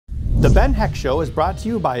Ben Heck Show is brought to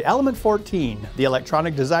you by Element 14, the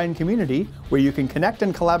electronic design community where you can connect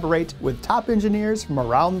and collaborate with top engineers from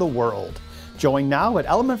around the world. Join now at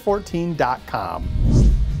element14.com.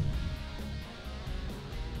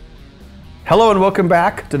 Hello and welcome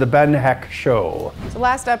back to the Ben Heck Show. So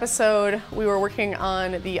last episode, we were working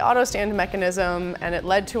on the auto stand mechanism, and it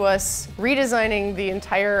led to us redesigning the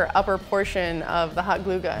entire upper portion of the hot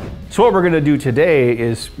glue gun. So what we're going to do today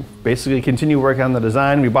is basically continue working on the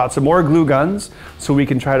design. We bought some more glue guns so we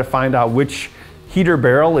can try to find out which heater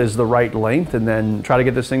barrel is the right length and then try to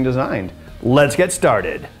get this thing designed. Let's get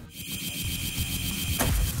started.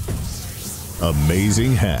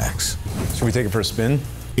 Amazing hacks. Should we take it for a spin?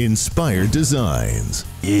 Inspired designs.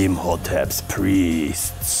 Imhotep's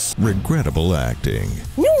priests. Regrettable acting.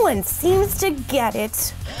 No one seems to get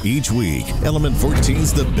it. Each week, Element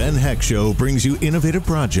 14's The Ben Heck Show brings you innovative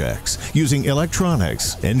projects using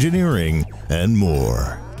electronics, engineering, and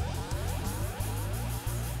more.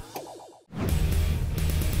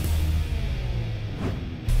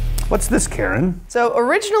 What's this, Karen? So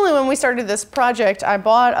originally when we started this project, I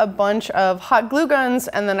bought a bunch of hot glue guns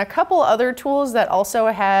and then a couple other tools that also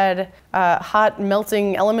had hot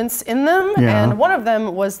melting elements in them. Yeah. And one of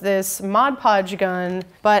them was this Mod Podge gun,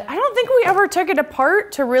 but I don't think we ever took it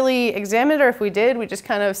apart to really examine it, or if we did, we just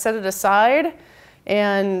kind of set it aside.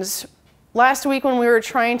 And last week when we were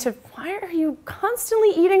trying to, why are you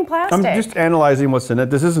constantly eating plastic? I'm just analyzing what's in it.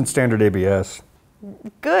 This isn't standard ABS.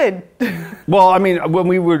 Good. Well, I mean, when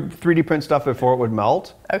we would 3D print stuff before it would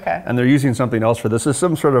melt. Okay. And they're using something else for this. This is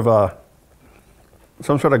some sort of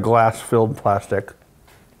glass-filled plastic.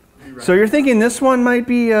 So you're thinking this one might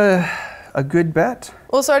be a good bet?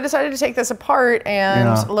 Well, so I decided to take this apart, and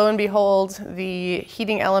Yeah. lo and behold, the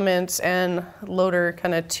heating elements and loader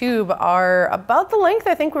kind of tube are about the length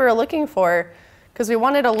I think we were looking for, because we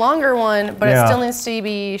wanted a longer one, but Yeah. it still needs to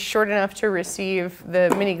be short enough to receive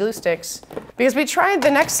the mini glue sticks. Because we tried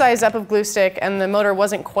the next size up of glue stick, and the motor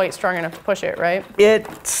wasn't quite strong enough to push it, right? It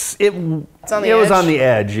It's on the was edge? on the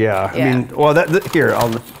edge, yeah. Yeah. I mean, well,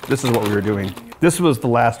 this is what we were doing. This was the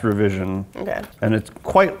last revision. Okay. And it's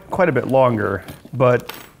quite a bit longer,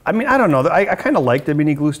 but I mean, I don't know. I kind of like the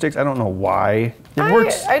mini glue sticks. I don't know why. It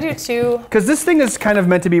works. I do too. Because this thing is kind of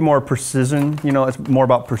meant to be more precision, you know, it's more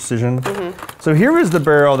about precision. So here is the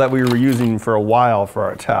barrel that we were using for a while for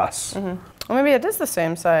our tests. Well, maybe it is the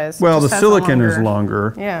same size. It Well, the just has a silicon is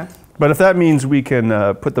longer. Yeah. But if that means we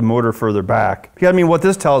can put the motor further back, yeah, I mean, what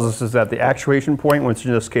this tells us is that the actuation point, which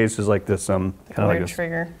in this case is like this kind of like a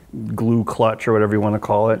trigger. glue clutch or whatever you want to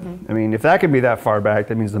call it. I mean, if that can be that far back,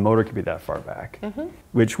 that means the motor could be that far back,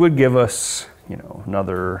 which would give us, you know,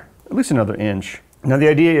 at least another inch. Now the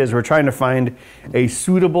idea is we're trying to find a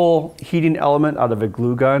suitable heating element out of a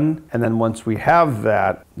glue gun, and then once we have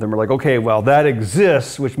that, then we're like, okay, well that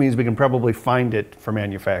exists, which means we can probably find it for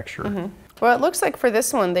manufacture. Well, it looks like for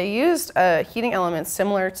this one, they used a heating element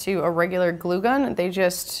similar to a regular glue gun. They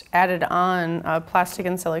just added on plastic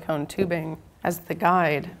and silicone tubing as the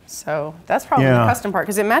guide. So that's probably the custom part,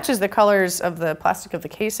 because it matches the colors of the plastic of the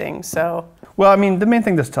casing, so. Well, I mean, the main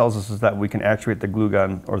thing this tells us is that we can actuate the glue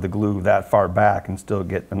gun or the glue that far back and still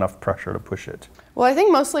get enough pressure to push it. Well, I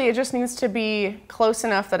think mostly it just needs to be close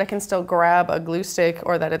enough that I can still grab a glue stick,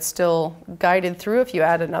 or that it's still guided through if you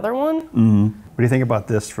add another one. What do you think about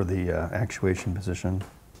this for the actuation position?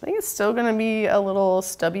 I think it's still gonna be a little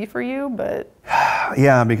stubby for you, but.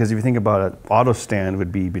 Yeah, because if you think about it, auto stand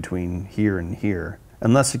would be between here and here,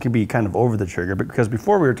 unless it could be kind of over the trigger. But because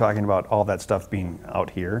before we were talking about all that stuff being out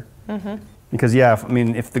here. Because yeah,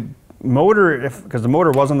 if the motor, because the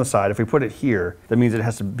motor was on the side, if we put it here, that means it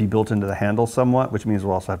has to be built into the handle somewhat, which means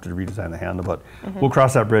we'll also have to redesign the handle, but we'll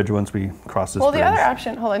cross that bridge once we cross this bridge. Well, the other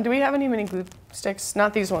option, hold on, do we have any mini glue sticks?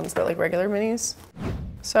 Not these ones, but like regular minis.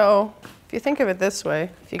 So if you think of it this way,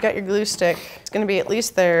 if you got your glue stick, it's gonna be at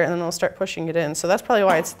least there, and then they'll start pushing it in. So that's probably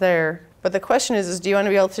why it's there. But the question is do you wanna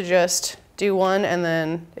be able to just do one, and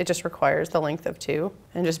then it just requires the length of two,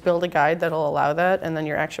 and just build a guide that'll allow that, and then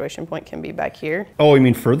your actuation point can be back here? Oh, you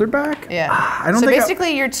mean further back? Yeah. I don't so think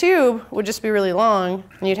basically your tube would just be really long,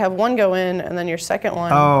 and you'd have one go in, and then your second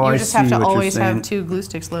one, Oh, you I just have see to what you're always have saying. 2 glue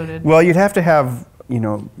sticks loaded. Well, you'd have to have, you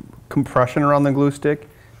know, compression around the glue stick,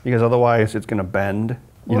 because otherwise it's gonna bend,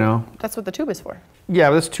 you know? That's what the tube is for. Yeah,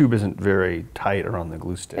 but this tube isn't very tight around the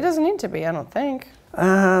glue stick. It doesn't need to be, I don't think.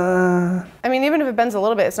 I mean, even if it bends a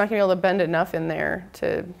little bit, it's not gonna be able to bend enough in there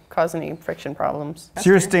to cause any friction problems.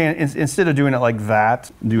 So you're saying instead of doing it like that,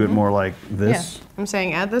 do it more like this? Yeah, I'm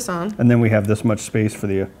saying add this on. And then we have this much space for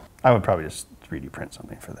the, I would probably just 3D print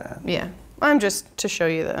something for that. Yeah, I'm just to show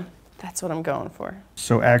you that's what I'm going for.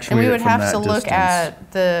 So actually, And we would have to look at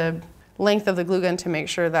the length of the glue gun to make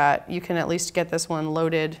sure that you can at least get this one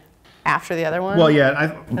loaded after the other one. Well,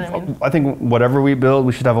 yeah, I think whatever we build,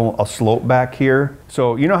 we should have a slope back here.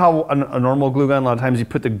 So you know how a normal glue gun, a lot of times you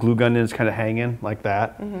put the glue gun in, it's kind of hanging like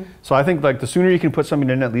that. So I think like the sooner you can put something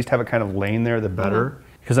in, at least have it kind of laying there, the better.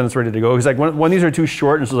 Because then it's ready to go. Because like when these are too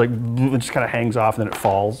short, and so like it just kind of hangs off and then it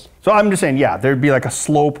falls. So I'm just saying, yeah, there'd be like a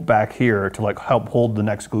slope back here to like help hold the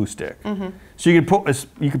next glue stick. So you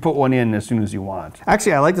could put one in as soon as you want.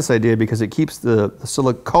 Actually, I like this idea because it keeps the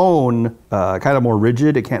silicone kind of more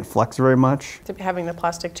rigid. It can't flex very much. Having the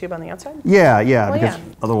plastic tube on the outside? Yeah, Well, because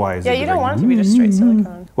yeah. otherwise. Yeah, you don't want it to be just straight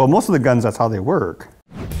silicone. Well, most of the guns, that's how they work.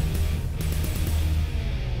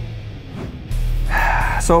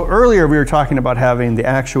 So earlier we were talking about having the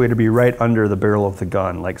actuator be right under the barrel of the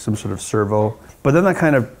gun, like some sort of servo. But then that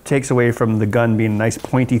kind of takes away from the gun being a nice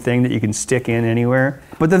pointy thing that you can stick in anywhere.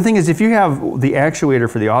 But the thing is, if you have the actuator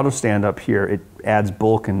for the auto stand up here, it adds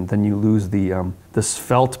bulk and then you lose the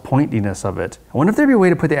svelte pointiness of it. I wonder if there'd be a way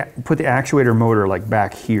to put the actuator motor like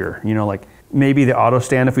back here, you know, like maybe the auto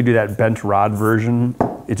stand, if we do that bent rod version,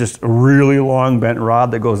 it's just a really long bent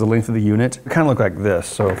rod that goes the length of the unit. It kind of look like this.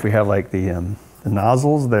 So if we have like the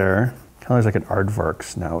nozzles there, kind of like an aardvark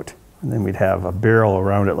snout. And then we'd have a barrel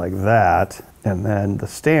around it like that. And then the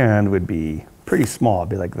stand would be pretty small, it'd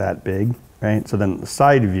be like that big, right? So then the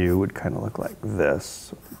side view would kind of look like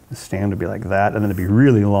this. The stand would be like that, and then it'd be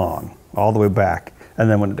really long, all the way back. And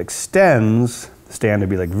then when it extends, the stand would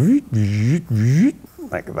be like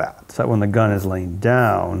that. So that when the gun is laying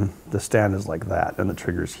down, the stand is like that, and the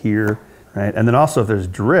trigger's here, right? And then also if there's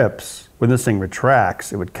drips, when this thing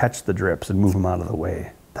retracts, it would catch the drips and move them out of the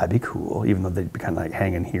way. That'd be cool, even though they'd be kind of like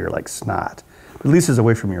hanging here like snot. But at least it's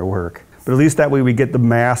away from your work. But at least that way we get the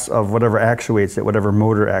mass of whatever actuates it, whatever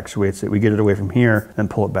motor actuates it, we get it away from here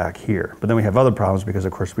and pull it back here. But then we have other problems because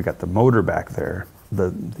of course we got the motor back there,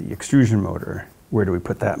 the extrusion motor. Where do we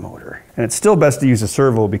put that motor? And it's still best to use a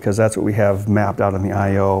servo because that's what we have mapped out on the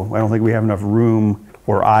I/O. I don't think we have enough room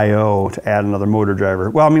or I/O to add another motor driver.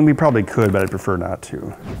 Well, I mean, we probably could, but I'd prefer not to.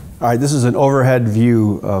 All right, this is an overhead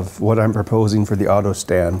view of what I'm proposing for the auto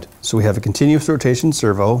stand. So we have a continuous rotation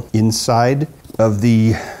servo inside of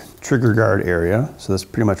the trigger guard area. So this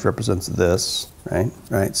pretty much represents this, right?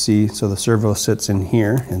 Right, see, so the servo sits in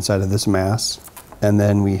here, inside of this mass. And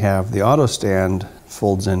then we have the auto stand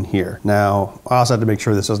folds in here. Now, I also have to make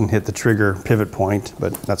sure this doesn't hit the trigger pivot point,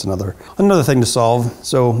 but that's another thing to solve.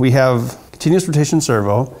 So we have continuous rotation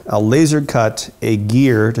servo. I'll laser cut a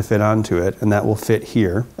gear to fit onto it, and that will fit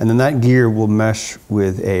here. And then that gear will mesh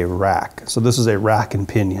with a rack. So this is a rack and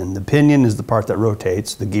pinion. The pinion is the part that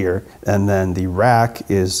rotates, the gear, and then the rack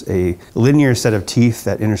is a linear set of teeth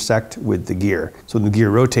that intersect with the gear. So when the gear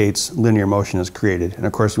rotates, linear motion is created. And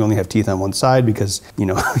of course, we only have teeth on one side because, you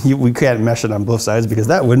know, we can't mesh it on both sides because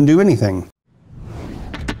that wouldn't do anything.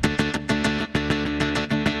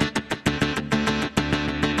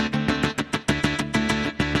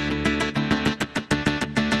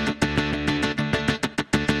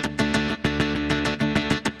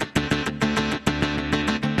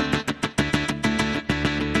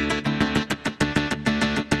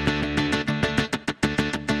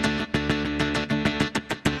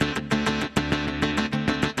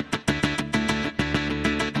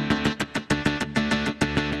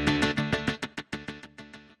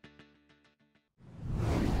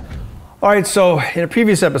 All right, so in a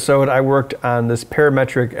previous episode, I worked on this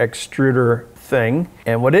parametric extruder thing.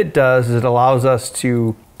 And what it does is it allows us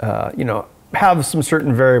to, have some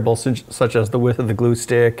certain variables such as the width of the glue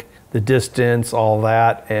stick, the distance, all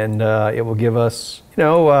that. And it will give us,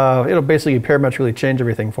 it'll basically parametrically change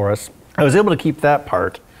everything for us. I was able to keep that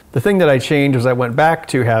part. The thing that I changed was I went back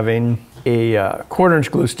to having a 1/4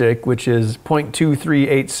 inch glue stick, which is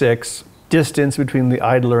 0.2386 distance between the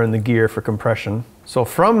idler and the gear for compression. So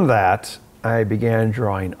from that, I began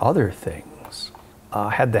drawing other things.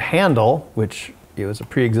 I had the handle, which it was a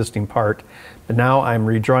pre-existing part, but now I'm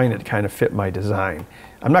redrawing it to kind of fit my design.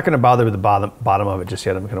 I'm not going to bother with the bottom of it just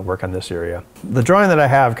yet. I'm going to work on this area. The drawing that I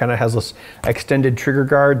have kind of has this extended trigger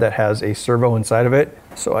guard that has a servo inside of it.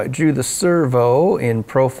 So I drew the servo in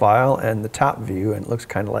profile and the top view, and it looks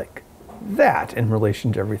kind of like that in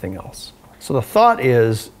relation to everything else. So the thought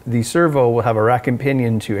is the servo will have a rack and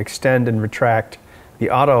pinion to extend and retract the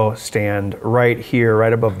auto stand right here,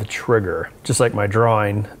 right above the trigger, just like my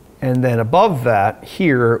drawing. And then above that,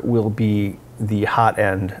 here will be the hot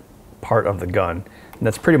end part of the gun. And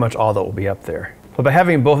that's pretty much all that will be up there. But by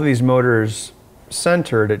having both of these motors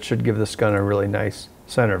centered, it should give this gun a really nice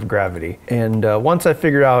center of gravity. And once I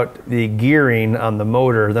figure out the gearing on the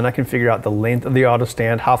motor, then I can figure out the length of the auto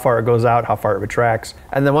stand, how far it goes out, how far it retracts.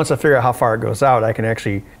 And then once I figure out how far it goes out, I can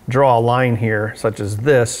actually draw a line here, such as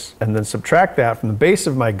this, and then subtract that from the base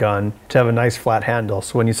of my gun to have a nice flat handle.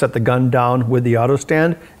 So when you set the gun down with the auto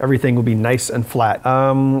stand, everything will be nice and flat.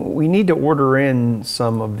 We need to order in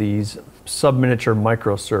some of these sub-miniature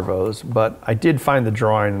micro servos, but I did find the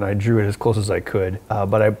drawing and I drew it as close as I could.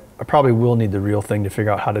 But I probably will need the real thing to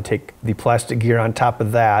figure out how to take the plastic gear on top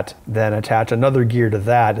of that, then attach another gear to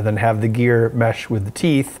that, and then have the gear mesh with the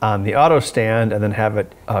teeth on the auto stand, and then have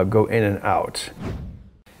it go in and out.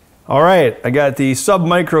 All right, I got the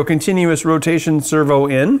sub-micro continuous rotation servo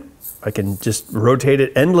in. I can just rotate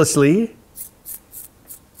it endlessly.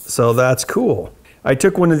 So that's cool. I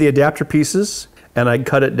took one of the adapter pieces and I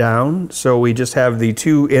cut it down. So we just have the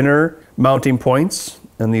two inner mounting points,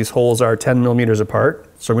 and these holes are 10 millimeters apart.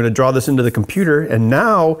 So I'm going to draw this into the computer, and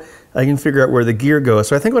now I can figure out where the gear goes.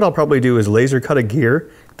 So I think what I'll probably do is laser cut a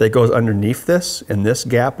gear that goes underneath this in this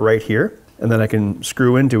gap right here, and then I can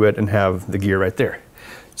screw into it and have the gear right there.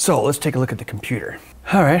 So let's take a look at the computer.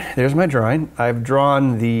 All right, there's my drawing. I've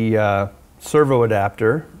drawn the servo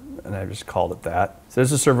adapter, and I just called it that. So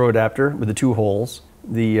there's a servo adapter with the two holes.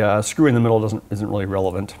 The screw in the middle isn't really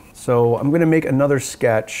relevant. So I'm going to make another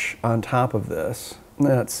sketch on top of this.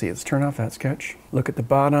 Let's see, let's turn off that sketch. Look at the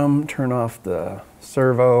bottom, turn off the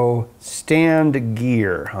servo, stand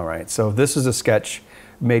gear. All right, so this is a sketch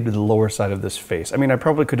made with the lower side of this face. I mean, I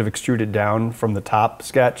probably could have extruded down from the top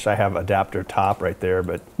sketch. I have adapter top right there,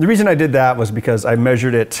 but the reason I did that was because I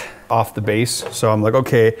measured it off the base. So I'm like,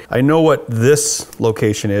 okay, I know what this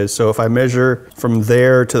location is. So if I measure from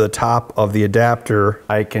there to the top of the adapter,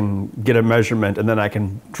 I can get a measurement, and then I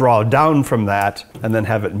can draw down from that and then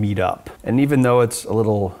have it meet up. And even though it's a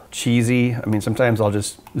little cheesy, I mean, sometimes I'll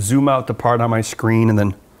just zoom out the part on my screen and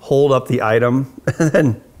then hold up the item, and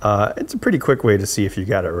then it's a pretty quick way to see if you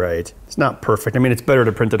got it right. It's not perfect. I mean, it's better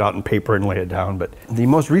to print it out in paper and lay it down, but the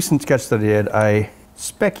most recent sketch that I did, I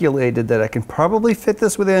speculated that I can probably fit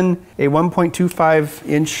this within a 1.25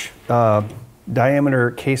 inch diameter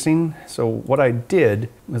casing. So what I did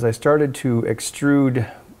was I started to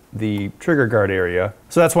extrude the trigger guard area.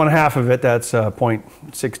 So that's 1/2 of it, that's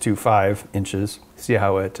 0.625 inches. See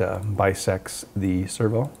how it bisects the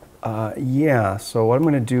servo? Yeah, so what I'm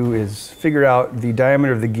going to do is figure out the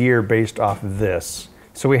diameter of the gear based off of this.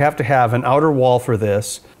 So we have to have an outer wall for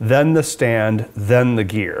this, then the stand, then the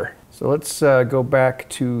gear. So let's go back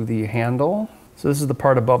to the handle. So this is the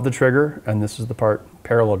part above the trigger, and this is the part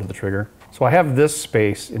parallel to the trigger. So I have this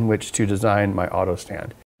space in which to design my auto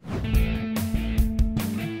stand.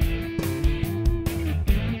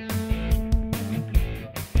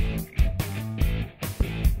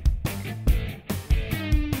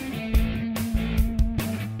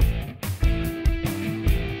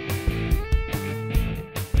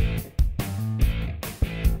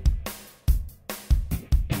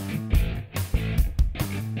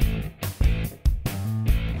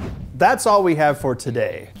 That's all we have for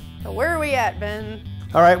today. So where are we at, Ben?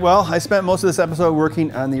 All right, well, I spent most of this episode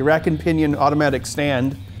working on the rack and pinion automatic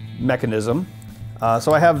stand mechanism.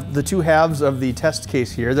 So I have the two halves of the test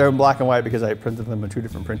case here. They're in black and white because I printed them on 2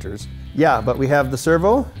 different printers. Yeah, but we have the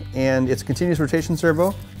servo, and it's a continuous rotation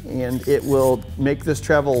servo, and it will make this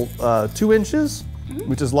travel 2 inches,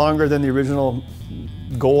 which is longer than the original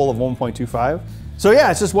goal of 1.25. So yeah,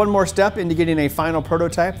 it's just one more step into getting a final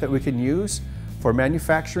prototype that we can use for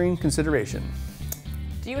manufacturing consideration.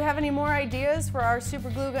 Do you have any more ideas for our super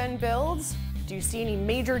glue gun builds? Do you see any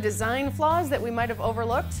major design flaws that we might have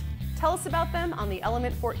overlooked? Tell us about them on the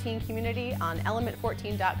Element 14 community on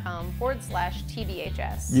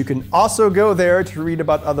element14.com/TBHS. You can also go there to read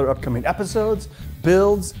about other upcoming episodes,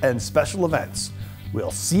 builds, and special events. We'll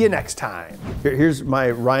see you next time. Here's my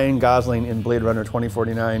Ryan Gosling in Blade Runner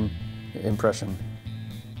 2049 impression.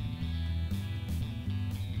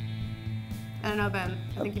 I don't know, Ben.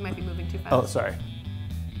 I think you might be moving too fast. Oh, sorry.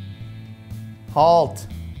 Halt.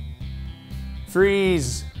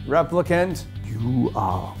 Freeze. Replicant. You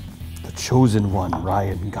are the chosen one,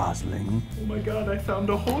 Ryan Gosling. Oh my God, I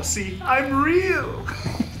found a horsey. I'm real.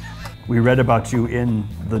 We read about you in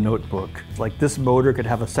the notebook. Like, this motor could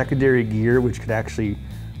have a secondary gear which could actually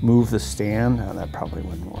move the stand. Oh, that probably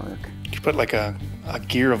wouldn't work. You could put like a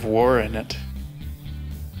gear of war in it.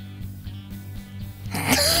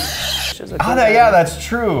 Oh, yeah, that's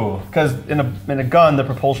true. Because in a gun, the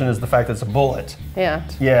propulsion is the fact that it's a bullet. Yeah.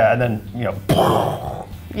 Yeah, and then, you know.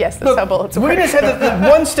 Yes, that's how bullets work. We just had the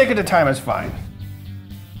one stick at a time is fine.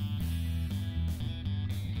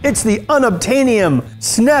 It's the Unobtainium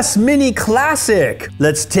SNES Mini Classic.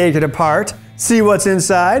 Let's take it apart, see what's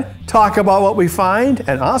inside, talk about what we find,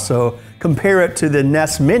 and also compare it to the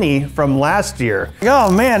NES Mini from last year.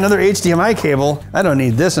 Oh man, another HDMI cable. I don't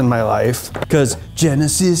need this in my life, because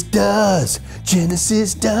Genesis does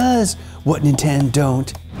what Nintendo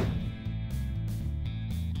don't.